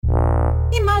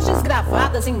Cenas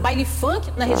desgravadas em baile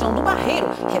funk na região do Barreiro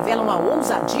revelam a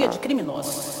ousadia de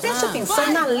criminosos. Preste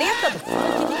atenção na letra do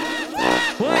funk.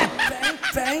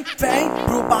 Vem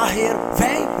pro Barreiro,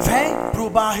 vem pro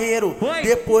Barreiro.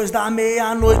 Depois da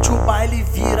meia-noite o baile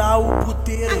vira o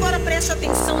puteiro. Agora preste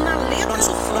atenção na letra do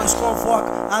funk. Nós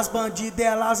convoca as bandidas,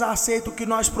 elas aceitam o que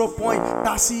nós propõe.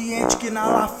 Tá ciente que na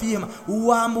la firma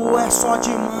o amor é só de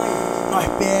mãe. Nós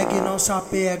pega e não se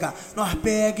apega, nós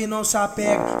pega e não se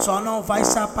apega. Só não vai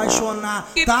se apaixonar,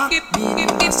 tá?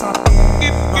 Menina se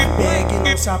apega. Nós pega e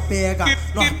não se apega,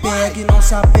 nós pega e não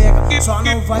se apega. Só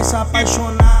não vai se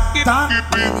apaixonar, tá?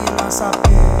 Menina se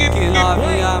apega. Que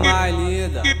novinha mais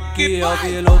linda que eu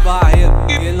vi no Barreiro.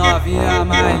 Que novinha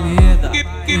mais linda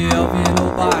que eu vi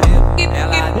no Barreiro.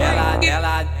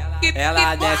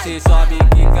 Ela desce e sobe,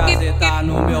 quica, cê tá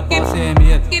no meu pau sem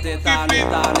medo. Cê tá no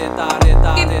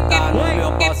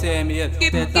meu pau sem medo.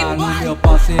 Cê tá no meu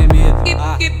pau sem medo. Cê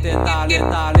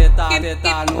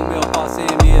tá no meu pau sem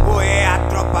medo. É a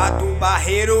tropa do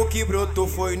Barreiro que brotou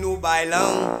foi no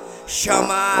bailão.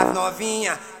 Chama as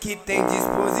novinha que tem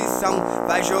disposição.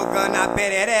 Vai jogando a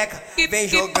perereca, vem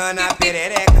jogando a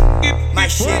perereca.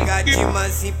 Mas chega de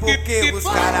mansinho porque os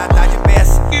cara tá de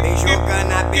peça. Vem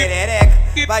jogando a perereca,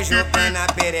 vai jogando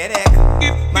a perereca.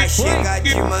 Mas chega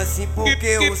de mansinho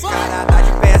porque os cara tá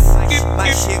de peça.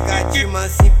 Mas chega de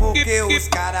mansinho porque os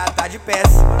cara tá de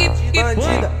peça.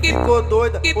 Bandida ficou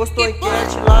doida, postou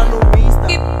enquete lá no Insta.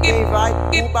 Quem vai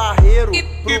pro Barreiro,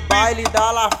 pro baile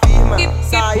da La Firma.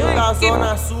 Saiu da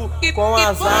Zona Sul com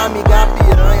as amigas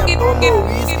piranha. Tomou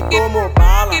uísque, tomou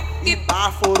bala e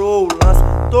baforou o lance.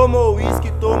 Tomou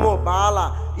uísque, tomou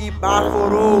bala e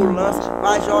baforou o lance.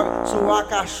 Vai joga sua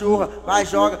cachorra, vai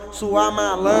joga sua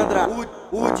malandra.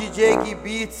 O DJ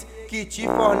GuuiBeats que te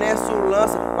fornece o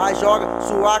lança. Vai joga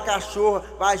sua cachorra,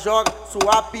 vai joga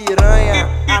sua piranha.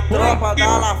 A tropa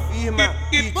da La Firma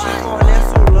que te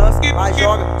fornece o lança. Vai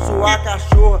joga sua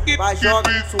cachorra, vai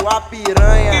joga sua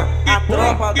piranha. A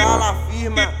tropa da La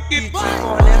Firma que te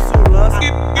fornece o lança.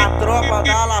 A tropa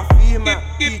da La Firma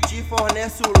que te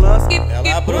fornece o lança.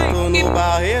 Ela brotou no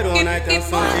Barreiro na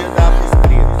intenção de dar pros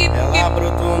crios. Ela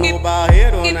brotou no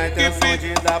Barreiro na intenção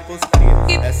de dar pros crios.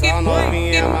 Essa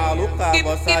novinha maluca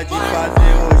gosta de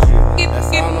fazer hoje.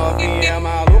 Essa novinha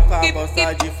maluca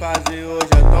gosta de fazer hoje.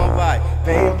 Então vai.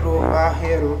 Vem pro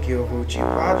Barreiro que eu vou te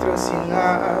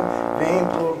patrocinar. Vem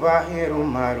pro Barreiro,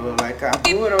 marola e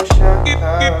captura o chá.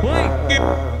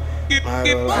 Marola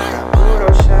e captura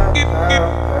o chá.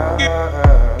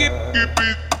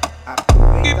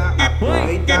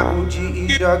 Aproveita o dia e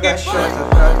joga xota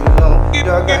pra vilão.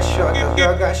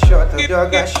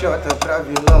 Joga xota pra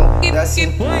vilão. Da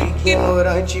cintura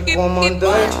ignorante,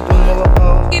 comandante do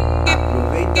morrão.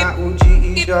 Aproveita o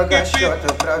dia e joga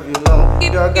xota pra vilão.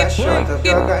 Joga xota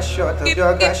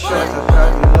pra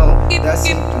vilão. Da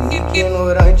cintura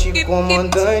ignorante,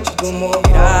 comandante do morrão.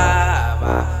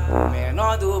 O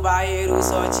menor do Barreiro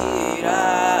só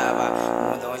tirava.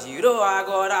 O mundão girou,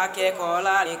 agora quer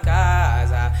colar em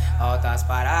casa. Altas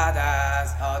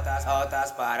paradas,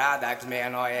 altas paradas. Que os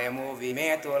menor é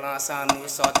movimento, lançando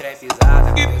só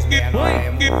trapizada. Que os menor é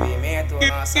movimento,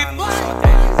 lançando só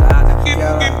trapizada.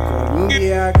 Ela come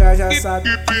BH, já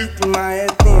sabe que clima é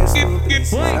tenso. Não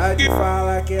precisa de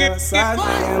falar que ela sabe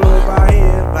que é no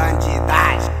Barreiro.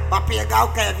 Bandidagem. Pra pegar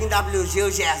o Kevin WG,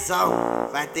 o Jésao,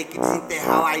 vai ter que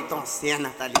desenterrar o Ayrton Senna,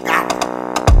 tá ligado?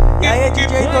 E aí,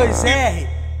 DJ 2R,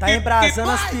 tá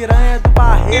embrasando as piranhas do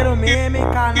Barreiro mesmo, hein,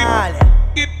 canalha?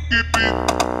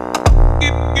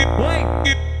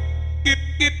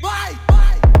 Vai!